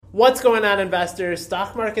What's going on, investors?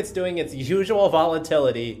 Stock market's doing its usual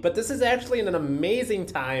volatility, but this is actually an amazing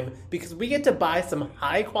time because we get to buy some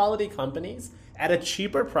high quality companies at a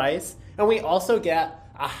cheaper price, and we also get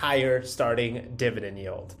a higher starting dividend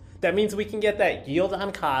yield. That means we can get that yield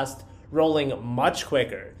on cost rolling much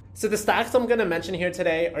quicker. So the stocks I'm going to mention here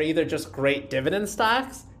today are either just great dividend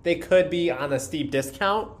stocks, they could be on a steep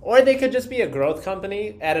discount, or they could just be a growth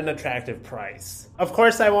company at an attractive price. Of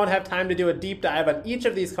course, I won't have time to do a deep dive on each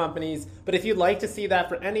of these companies, but if you'd like to see that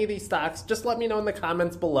for any of these stocks, just let me know in the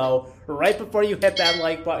comments below right before you hit that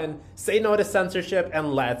like button. Say no to censorship,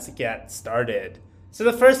 and let's get started. So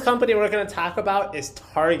the first company we're going to talk about is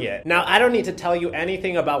Target. Now, I don't need to tell you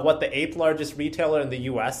anything about what the 8th largest retailer in the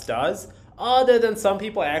US does, other than some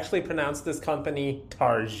people actually pronounce this company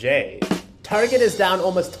Target. Target is down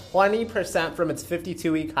almost 20% from its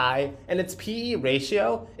 52-week high, and its PE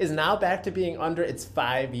ratio is now back to being under its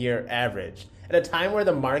 5-year average. At a time where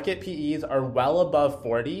the market PEs are well above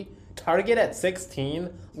 40, Target at 16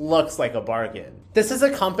 looks like a bargain. This is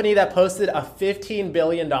a company that posted a $15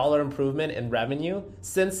 billion improvement in revenue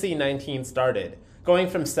since C19 started, going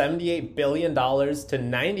from $78 billion to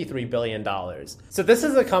 $93 billion. So this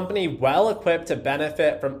is a company well equipped to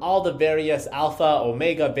benefit from all the various alpha,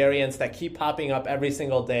 omega variants that keep popping up every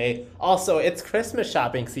single day. Also, it's Christmas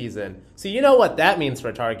shopping season. So you know what that means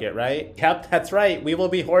for Target, right? Yep, that's right. We will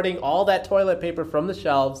be hoarding all that toilet paper from the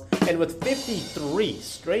shelves. And with 53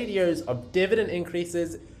 straight years of dividend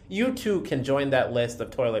increases, you too can join that list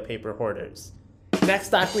of toilet paper hoarders. Next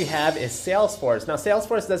stock we have is Salesforce. Now,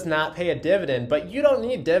 Salesforce does not pay a dividend, but you don't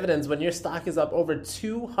need dividends when your stock is up over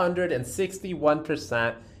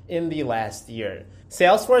 261% in the last year.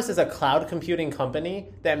 Salesforce is a cloud computing company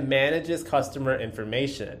that manages customer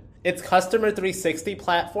information. Its Customer 360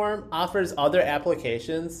 platform offers other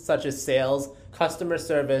applications such as sales, customer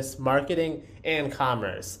service, marketing, and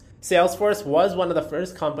commerce. Salesforce was one of the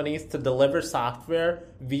first companies to deliver software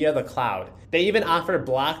via the cloud. They even offer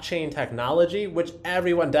blockchain technology, which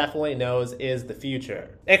everyone definitely knows is the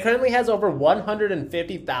future. It currently has over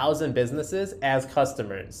 150,000 businesses as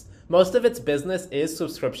customers. Most of its business is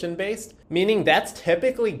subscription-based, meaning that's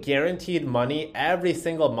typically guaranteed money every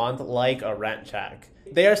single month like a rent check.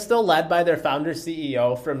 They are still led by their founder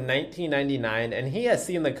CEO from 1999, and he has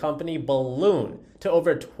seen the company balloon to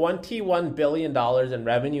over $21 billion in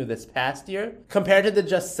revenue this past year, compared to the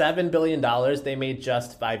just $7 billion they made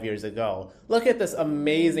just 5 years ago. Look at this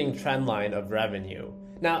amazing trend line of revenue.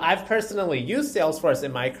 Now, I've personally used Salesforce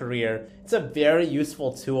in my career. It's a very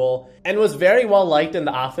useful tool and was very well liked in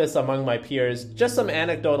the office among my peers. Just some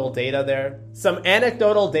anecdotal data there. Some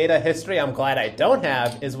anecdotal data history I'm glad I don't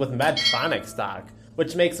have is with Medtronic stock,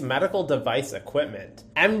 which makes medical device equipment.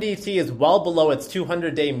 MDT is well below its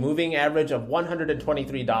 200-day moving average of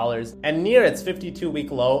 $123 and near its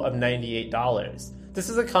 52-week low of $98. This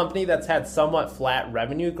is a company that's had somewhat flat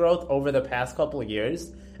revenue growth over the past couple of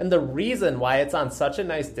years, and the reason why it's on such a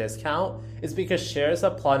nice discount is because shares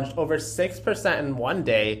have plunged over 6% in one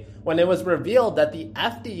day when it was revealed that the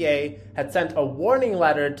FDA had sent a warning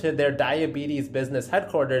letter to their diabetes business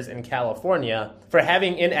headquarters in California for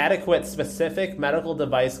having inadequate specific medical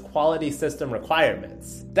device quality system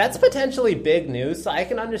requirements. That's potentially big news, so I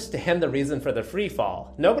can understand the reason for the free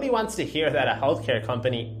fall. Nobody wants to hear that a healthcare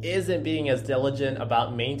company isn't being as diligent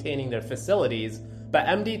about maintaining their facilities, but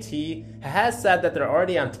MDT has said that they're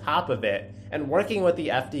already on top of it and working with the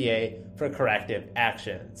FDA for corrective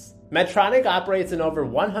actions. Medtronic operates in over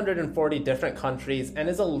 140 different countries and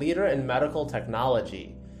is a leader in medical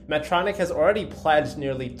technology. Medtronic has already pledged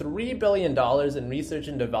nearly $3 billion in research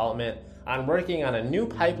and development on working on a new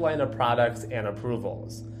pipeline of products and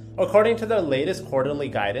approvals. According to their latest quarterly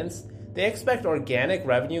guidance, they expect organic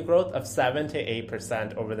revenue growth of 7 to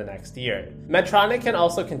 8% over the next year. Medtronic can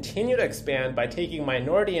also continue to expand by taking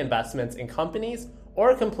minority investments in companies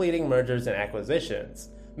or completing mergers and acquisitions.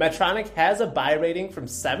 Medtronic has a buy rating from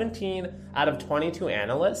 17 out of 22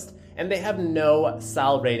 analysts, and they have no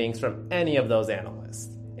sell ratings from any of those analysts.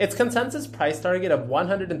 Its consensus price target of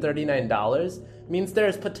 $139 means there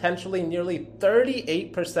is potentially nearly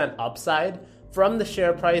 38% upside from the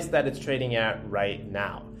share price that it's trading at right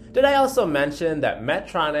now. Did I also mention that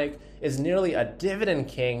Medtronic is nearly a dividend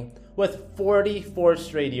king with 44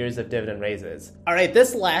 straight years of dividend raises? All right,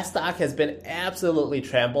 this last stock has been absolutely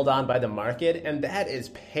trampled on by the market, and that is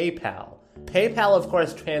PayPal. PayPal, of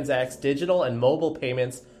course, transacts digital and mobile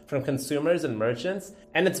payments from consumers and merchants,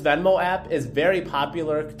 and its Venmo app is very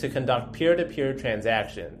popular to conduct peer-to-peer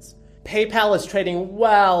transactions. PayPal is trading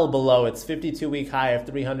well below its 52-week high of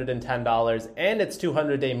 $310 and its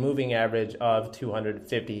 200-day moving average of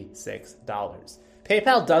 $256.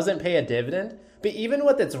 PayPal doesn't pay a dividend, But even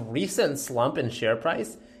with its recent slump in share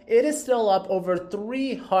price, it is still up over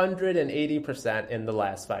 380% in the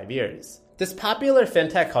last 5 years. This popular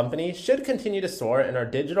fintech company should continue to soar in our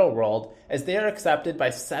digital world as they are accepted by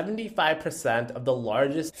 75% of the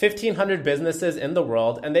largest 1,500 businesses in the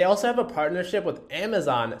world, and they also have a partnership with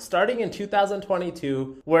Amazon starting in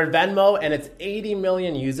 2022 where Venmo and its 80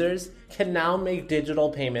 million users can now make digital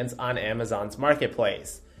payments on Amazon's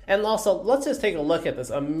marketplace. And also, let's just take a look at this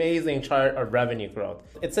amazing chart of revenue growth.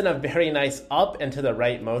 It's in a very nice up and to the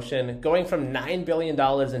right motion, going from $9 billion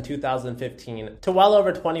in 2015 to well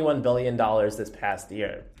over $21 billion this past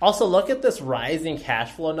year. Also, look at this rising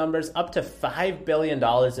cash flow numbers up to $5 billion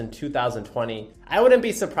in 2020. I wouldn't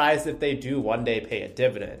be surprised if they do one day pay a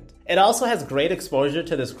dividend. It also has great exposure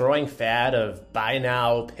to this growing fad of buy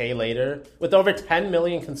now, pay later, with over 10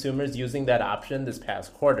 million consumers using that option this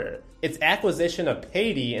past quarter. Its acquisition of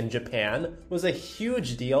Paidy in Japan was a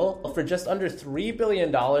huge deal. For just under $3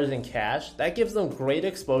 billion in cash, that gives them great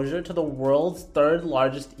exposure to the world's third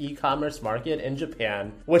largest e-commerce market in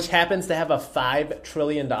Japan, which happens to have a $5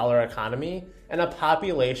 trillion economy and a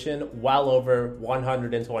population well over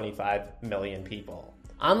 125 million people.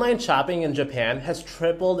 Online shopping in Japan has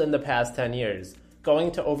tripled in the past 10 years,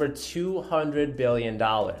 going to over $200 billion.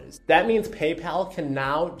 That means PayPal can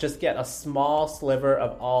now just get a small sliver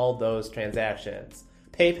of all those transactions.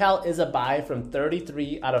 PayPal is a buy from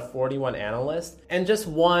 33 out of 41 analysts, and just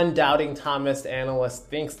one doubting Thomas analyst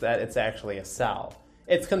thinks that it's actually a sell.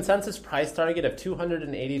 Its consensus price target of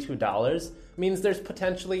 $282 means there's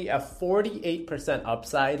potentially a 48%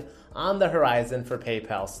 upside on the horizon for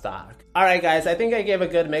PayPal stock. Alright guys, I think I gave a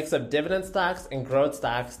good mix of dividend stocks and growth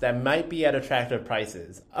stocks that might be at attractive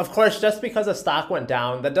prices. Of course, just because a stock went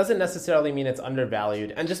down, that doesn't necessarily mean it's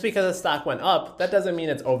undervalued, and just because a stock went up, that doesn't mean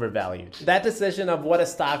it's overvalued. That decision of what a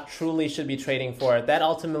stock truly should be trading for, that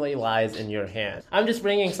ultimately lies in your hand. I'm just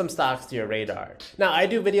bringing some stocks to your radar. Now, I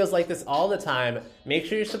do videos like this all the time. Make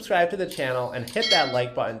sure you subscribe to the channel and hit that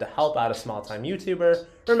like button to help out a small-time YouTuber.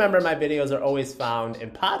 Remember, my videos are always found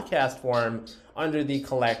in podcast form under the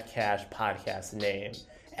Collect Cash podcast name.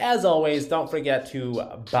 As always, don't forget to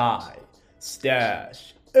buy,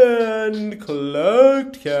 stash, and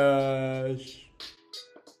collect cash.